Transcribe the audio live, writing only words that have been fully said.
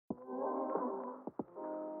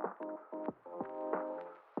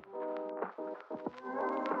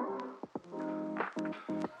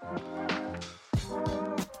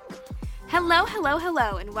Hello, hello,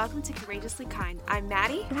 hello, and welcome to Courageously Kind. I'm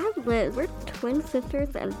Maddie. And I'm Liz. We're twin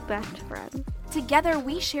sisters and best friends. Together,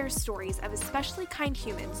 we share stories of especially kind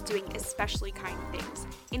humans doing especially kind things,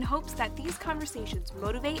 in hopes that these conversations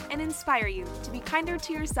motivate and inspire you to be kinder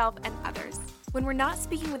to yourself and others. When we're not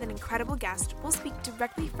speaking with an incredible guest, we'll speak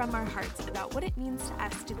directly from our hearts about what it means to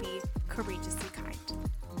us to be courageously kind.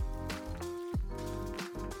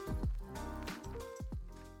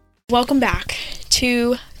 Welcome back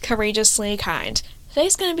to Courageously Kind.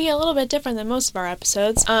 Today's going to be a little bit different than most of our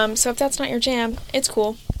episodes, so if that's not your jam, it's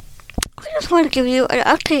cool. We just want to give you an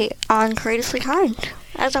update on Courageously Kind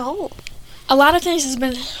as a whole. A lot of things has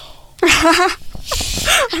been...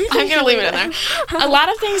 I'm going to leave it in there. A lot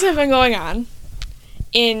of things have been going on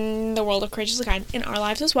in the world of Courageously Kind, in our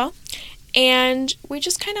lives as well, and we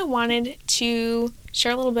just kind of wanted to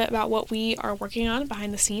share a little bit about what we are working on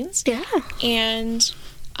behind the scenes. Yeah. And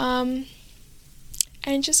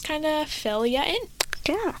just kind of fill you in.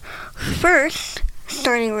 Yeah. First,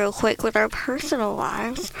 starting real quick with our personal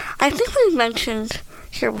lives, I think we mentioned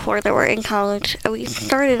here before that we're in college and we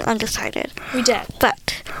started undecided. We did.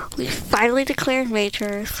 But we finally declared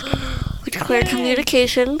majors. We declared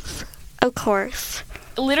communications, of course.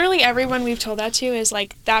 Literally everyone we've told that to is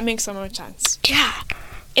like, that makes so much sense. Yeah.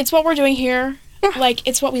 It's what we're doing here. Yeah. Like,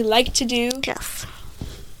 it's what we like to do. Yes.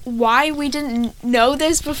 Why we didn't know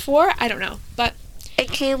this before, I don't know. But it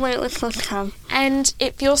came when it was supposed to come. And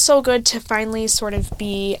it feels so good to finally sort of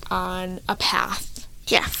be on a path.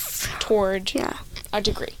 Yes. Toward a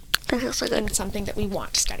degree. That feels so good. And something that we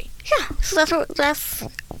want to study. Yeah. So that's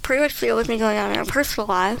pretty much the only thing going on in our personal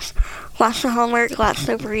lives. Lots of homework, lots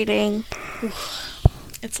of reading.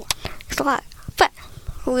 It's a lot. It's a lot. But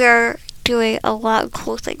we are doing a lot of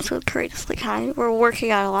cool things with Courageously Kind. We're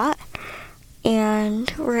working on a lot.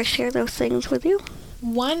 And we're going to share those things with you.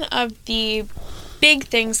 One of the big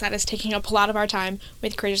things that is taking up a lot of our time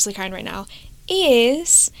with Courageously Kind right now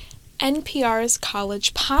is NPR's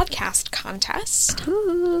College Podcast Contest.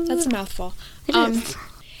 Ooh. That's a mouthful. It is.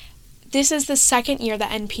 This is the second year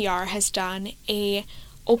that NPR has done a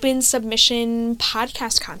open submission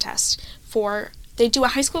podcast contest they do a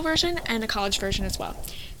high school version and a college version as well.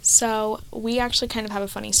 So we actually kind of have a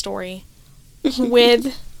funny story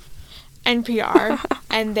with NPR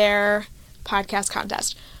and their podcast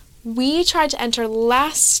contest. We tried to enter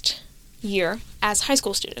last year as high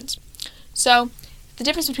school students. So the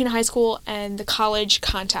difference between a high school and the college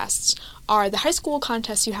contests are the high school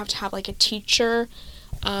contests you have to have like a teacher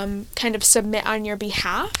kind of submit on your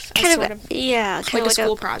behalf as sort of like a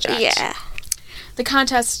school project. Yeah. The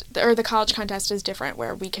contest or the college contest is different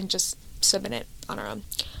where we can just submit it on our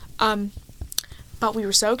own. But we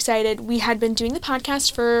were so excited. We had been doing the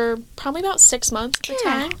podcast for probably about 6 months at the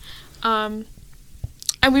time.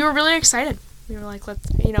 And we were really excited. We were like,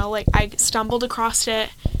 I stumbled across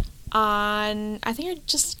it on, I think I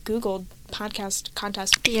just Googled podcast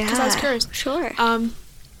contest because I was curious. Sure.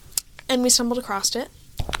 And we stumbled across it.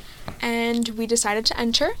 And we decided to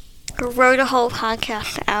enter. We wrote a whole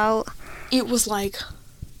podcast out. It was like...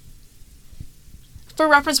 For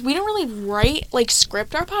reference, we don't really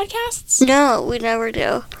script our podcasts. No, we never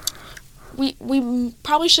do. We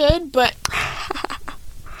probably should, but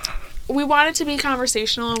we want it to be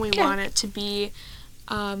conversational, and we want it to be,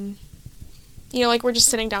 like we're just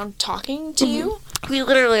sitting down talking to you. We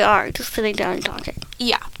literally are just sitting down and talking.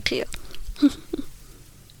 Yeah. To you.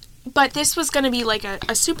 But this was going to be like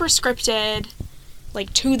a super scripted,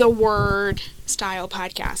 like to the word style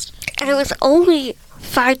podcast. And it was only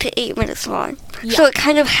 5 to 8 minutes long. Yeah. So it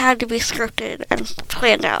kind of had to be scripted and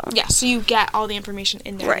planned out. Yeah, so you get all the information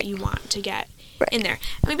in there that you want to get in there.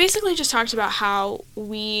 And we basically just talked about how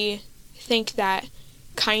we think that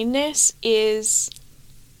kindness is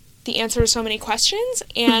the answer to so many questions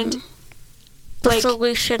and the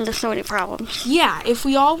solution to so many problems. Yeah, if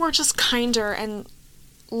we all were just kinder and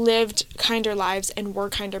lived kinder lives and were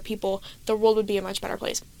kinder people, the world would be a much better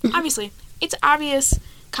place. Obviously, it's obvious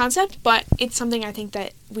concept, but it's something I think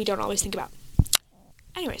that we don't always think about.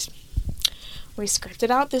 Anyways, we scripted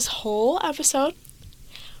out this whole episode.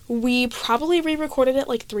 We probably re-recorded it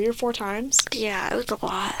like 3 or 4 times. Yeah, it was a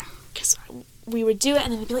lot. Because we would do it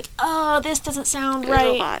and then we'd be like, oh, this doesn't sound right.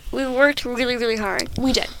 It was a lot. We worked really, really hard.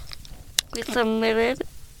 We did. We submitted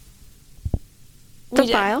the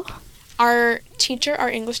file. Our teacher, our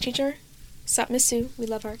English teacher, sup Miss Sue, we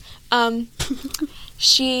love her.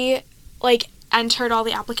 She entered all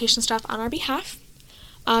the application stuff on our behalf.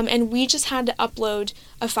 And we just had to upload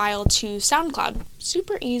a file to SoundCloud.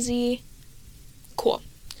 Super easy. Cool.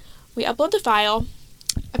 We upload the file.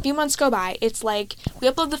 A few months go by. It's like, we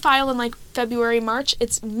upload the file in February, March.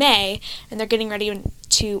 It's May, and they're getting ready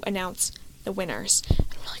to announce the winners. And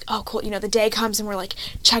we're like, oh, cool. The day comes and we're, like,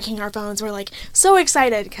 checking our phones. We're, like, so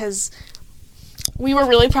excited because we were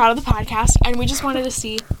really proud of the podcast and we just wanted to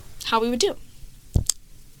see how we would do.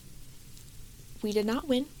 We did not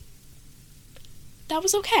win. That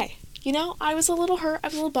was okay. I was a little hurt. I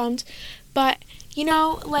was a little bummed. But,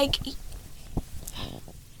 like,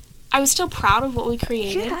 I was still proud of what we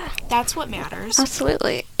created. Yeah. That's what matters.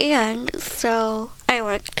 Absolutely. And so, I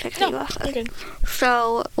wanted to cut you off. You're good.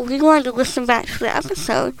 So, we wanted to listen back to the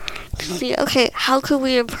episode to see, okay, how could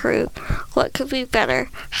we improve? What could be better?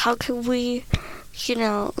 How could we,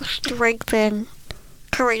 strengthen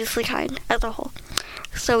Courageously Kind as a whole?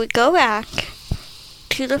 So, we go back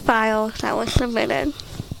to the file that was submitted,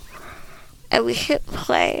 and we hit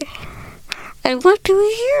play. And what do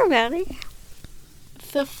we hear, Maddie?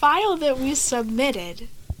 The file that we submitted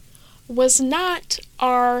was not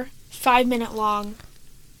our 5-minute long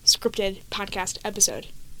scripted podcast episode.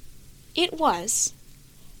 It was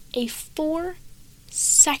a 4-second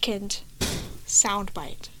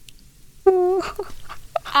soundbite.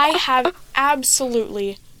 I have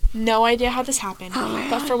absolutely no idea how this happened,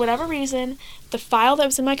 but for whatever reason, the file that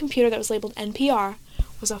was in my computer that was labeled NPR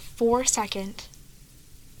was a 4-second.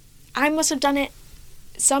 I must have done it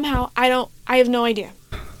somehow. I have no idea.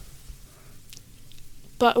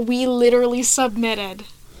 But we literally submitted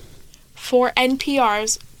for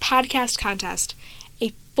NPR's podcast contest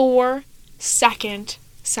a 4-second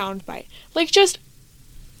soundbite. Like just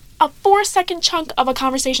a 4-second chunk of a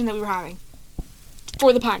conversation that we were having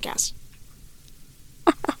for the podcast.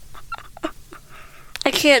 I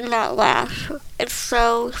can't not laugh. It's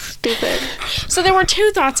so stupid. So there were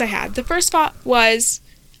 2 thoughts I had. The first thought was,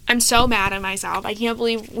 I'm so mad at myself. I can't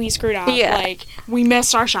believe we screwed up. Yeah. Like, we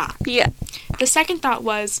missed our shot. Yeah. The second thought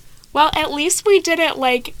was, well, at least we didn't,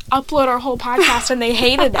 like, upload our whole podcast and they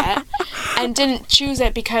hated it and didn't choose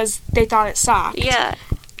it because they thought it sucked. Yeah.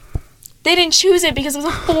 They didn't choose it because it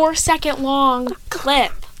was a 4-second long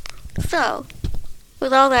clip. So,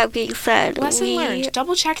 with all that being said, Lesson learned.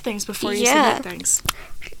 Double check things before you submit things.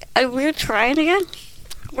 We're trying again.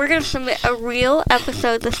 We're going to submit a real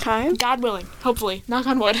episode this time. God willing. Hopefully. Knock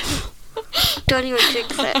on wood. Don't even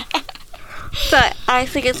jinx it. But I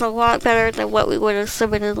think it's a lot better than what we would have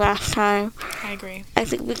submitted last time. I agree. I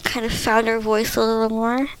think we kind of found our voice a little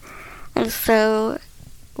more. And so,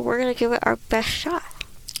 we're going to give it our best shot.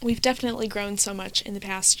 We've definitely grown so much in the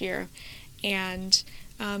past year. And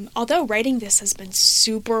although writing this has been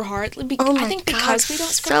super hard, I think because we don't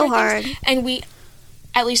script so hard. And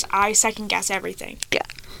at least I second guess everything. Yeah.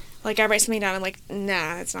 Like I write something down, I'm like,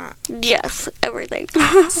 nah, it's not. Yes, everything.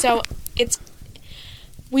 So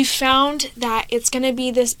we found that it's going to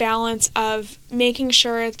be this balance of making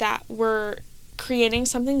sure that we're creating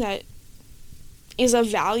something that is of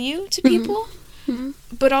value to people,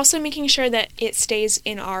 but also making sure that it stays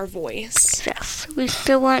in our voice. Yes, we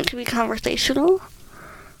still want it to be conversational.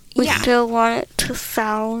 We still want it to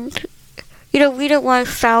sound, we don't want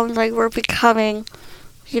to sound like we're becoming,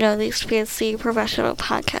 these fancy professional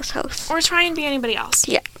podcast hosts. Or try and be anybody else.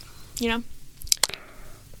 Yeah.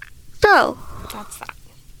 So.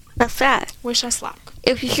 That's that. Wish us luck.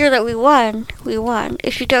 If you hear that we won, we won.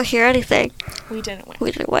 If you don't hear anything, we didn't win.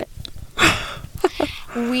 We didn't win.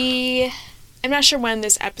 I'm not sure when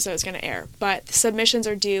this episode is going to air, but the submissions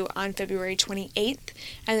are due on February 28th,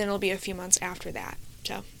 and then it'll be a few months after that.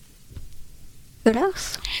 So. Who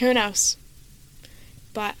knows? Who knows?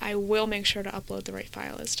 But I will make sure to upload the right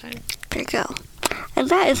file this time. There you go. And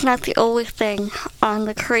that is not the only thing on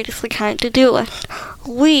the Courageously Kind to-do list.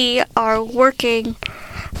 We are working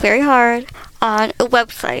very hard on a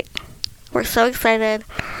website. We're so excited.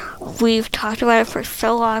 We've talked about it for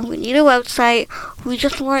so long. We need a website. We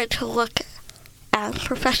just want it to look as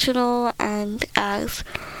professional and as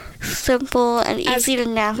simple and easy to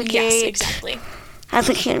navigate. Yes, exactly. As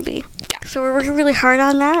it can be. Yeah. So we're working really hard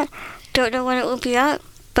on that. Don't know when it will be up,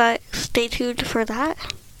 but stay tuned for that.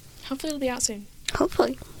 Hopefully it'll be out soon.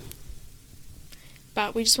 Hopefully.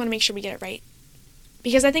 But we just want to make sure we get it right.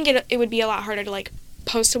 Because I think it would be a lot harder to,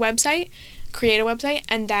 post a website, create a website,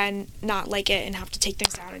 and then not like it and have to take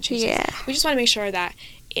things down and change things. We just want to make sure that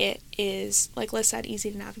it is, like Liz said,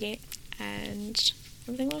 easy to navigate, and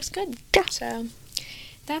everything looks good. Yeah. So,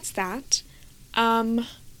 that's that.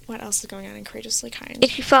 What else is going on in Courageously Kind?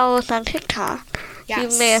 If you follow us on TikTok, you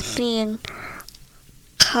may have seen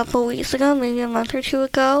a couple weeks ago, maybe a month or two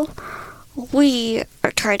ago, we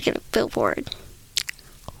are trying to get a billboard.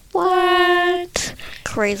 What?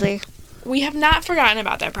 Crazy. We have not forgotten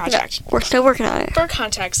about that project. No, we're still working on it. For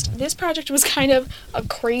context, this project was kind of a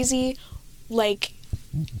crazy,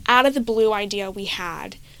 out of the blue idea we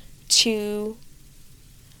had to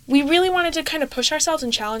we really wanted to kind of push ourselves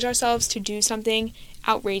and challenge ourselves to do something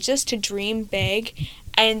outrageous, to dream big,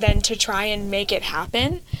 and then to try and make it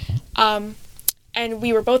happen. And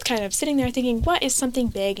we were both kind of sitting there thinking, what is something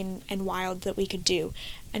big and wild that we could do?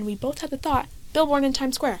 And we both had the thought, billboard in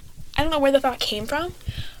Times Square. I don't know where the thought came from,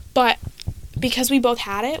 but because we both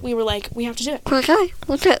had it, we were like, we have to do it. Okay,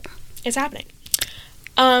 what's it? It's happening.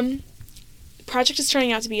 Project is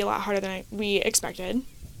turning out to be a lot harder than we expected,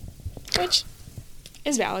 which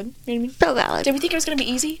is valid. You know what I mean? So valid. Did we think it was going to be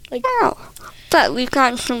easy? Like, No. But we've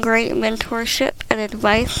gotten some great mentorship and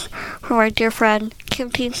advice from our dear friend, Kim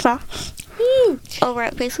Teenshaw, woo! over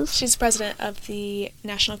at Faces. She's president of the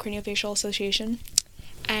National Craniofacial Association,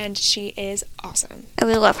 and she is awesome. And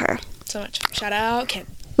we love her. So much. Shout out, Kim.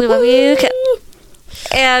 We love you, Kim.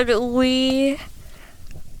 And we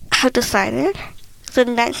have decided the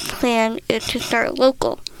next plan is to start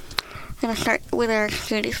local. And to start with our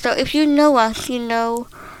community. So if you know us, you know,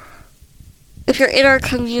 if you're in our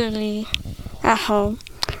community at home,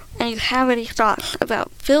 and you have any thoughts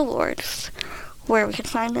about billboards, where we can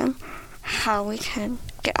find them, how we can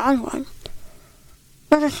get on one,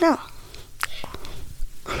 let us know.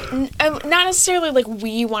 Not necessarily like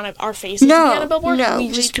we want our faces to be on a billboard. No,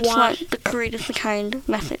 we just want the greatest kind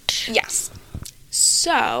message. Yes.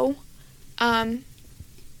 So,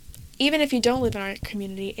 even if you don't live in our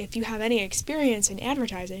community, if you have any experience in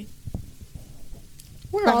advertising,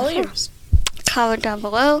 we're all ears. Comment down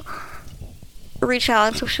below. Reach out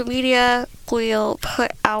on social media. We'll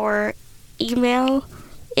put our email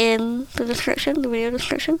in the description, the video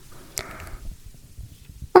description.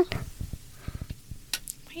 Why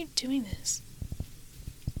are you doing this?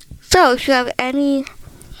 So, if you have any...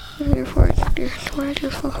 Your forward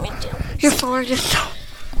just...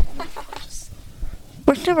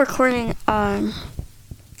 We're still recording on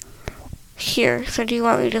here, so do you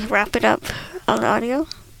want me to just wrap it up on the audio?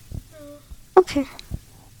 No. Okay.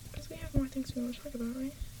 Because we have more things we want to talk about,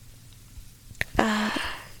 right?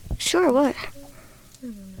 Sure, what? I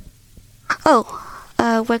don't know.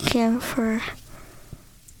 Oh, webcam for...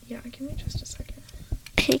 Yeah, give me just a second.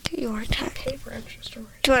 Take your time. Pay for extra storage.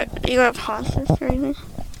 Do you want to pause this or anything?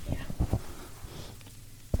 Yeah.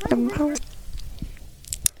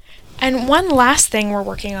 And one last thing we're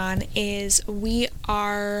working on is we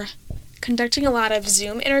are conducting a lot of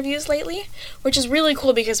Zoom interviews lately, which is really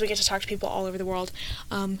cool because we get to talk to people all over the world.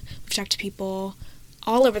 We've talked to people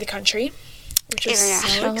all over the country, which is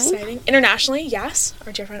so exciting. Internationally, yes.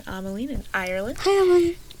 Our dear friend Ameline in Ireland.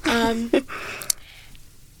 Hi, Ameline.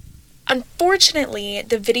 Unfortunately,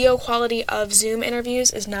 the video quality of Zoom interviews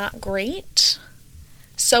is not great,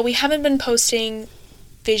 so we haven't been posting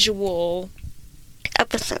visual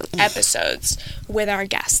episodes with our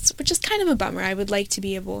guests, which is kind of a bummer. I would like to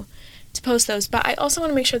be able to post those, but I also want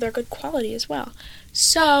to make sure they're good quality as well.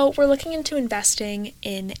 So we're looking into investing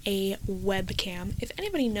in a webcam. If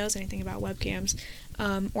anybody knows anything about webcams,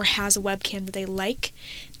 or has a webcam that they like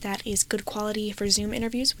that is good quality for Zoom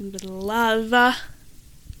interviews, we would love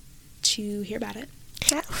to hear about it.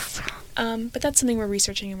 Yes. But that's something we're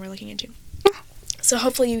researching and we're looking into. So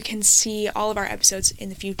hopefully you can see all of our episodes in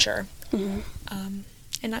the future. Mm-hmm.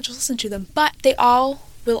 And not just listen to them, but they all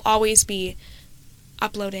will always be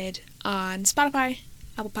uploaded on Spotify,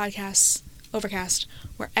 Apple Podcasts, Overcast,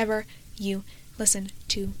 wherever you listen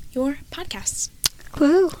to your podcasts.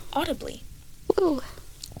 Woo. Audibly. Woo.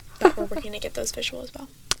 But we're working to get those visual as well.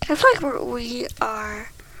 I feel like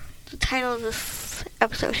the title of this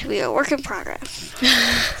episode should be a work in progress.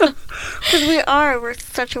 Because we're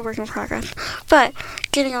such a work in progress. But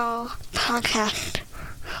getting all podcast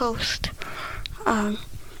host,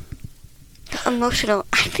 emotional,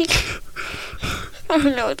 I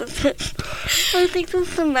don't know what this is. I think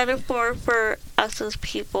this is a metaphor for us as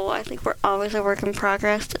people. I think we're always a work in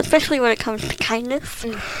progress, especially when it comes to kindness.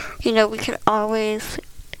 You know, we can always,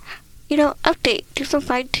 update, do some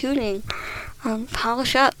fine-tuning,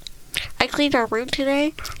 polish up. I cleaned our room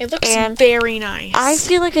today. It looks very nice. I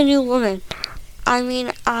feel like a new woman. I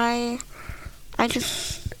mean, it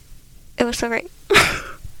was so great.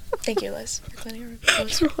 Thank you, Liz, for cleaning her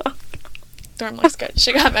room. Dorm looks good.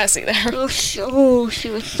 She got messy there. Oh, she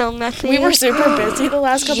was so messy. We were super busy the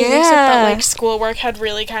last couple weeks. It felt schoolwork had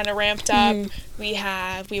really kind of ramped up. We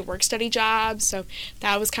have work study jobs, so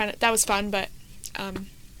that was fun, but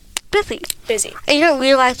busy. And you don't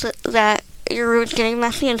realize that your room's getting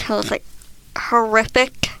messy until it's like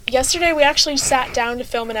horrific. Yesterday we actually sat down to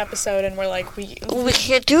film an episode and we're like, we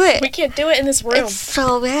can't do it. We can't do it in this room. It's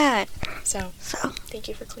so bad. So thank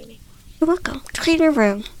you for cleaning. You're welcome. Clean your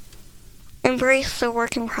room. Embrace the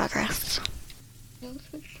work in progress.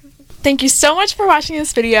 Thank you so much for watching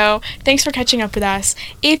this video. Thanks for catching up with us.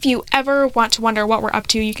 If you ever want to wonder what we're up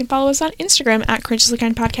to, you can follow us on Instagram at Courageously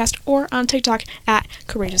Kind Podcast or on TikTok at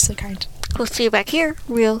Courageously Kind. We'll see you back here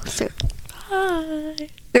real soon. Bye.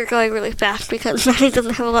 We're going really fast because Maddie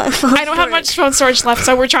doesn't have a lot of phone I don't have much phone storage left,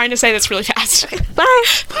 so we're trying to say this really fast. Bye.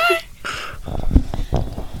 Bye.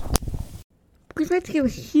 We'd like to give a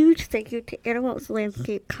huge thank you to Anawalt's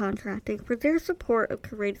Landscape Contracting for their support of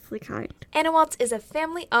Courageously Kind. Anawalt's is a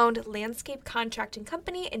family-owned landscape contracting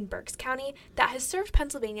company in Berks County that has served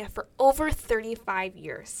Pennsylvania for over 35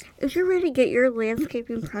 years. If you're ready to get your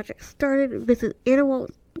landscaping project started, visit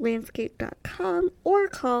anawaltlandscape.com or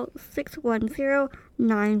call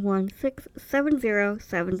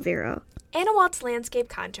 610-916-7070. Anawalt's Landscape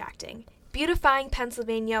Contracting, beautifying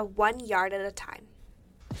Pennsylvania 1 yard at a time.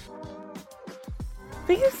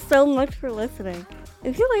 Thank you so much for listening.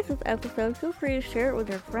 If you like this episode, feel free to share it with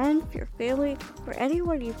your friends, your family, or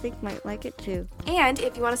anyone you think might like it too. And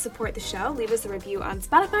if you want to support the show, leave us a review on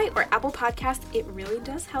Spotify or Apple Podcasts. It really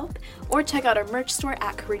does help. Or check out our merch store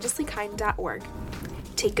at courageouslykind.org.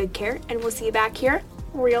 Take good care, and we'll see you back here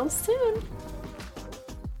real soon.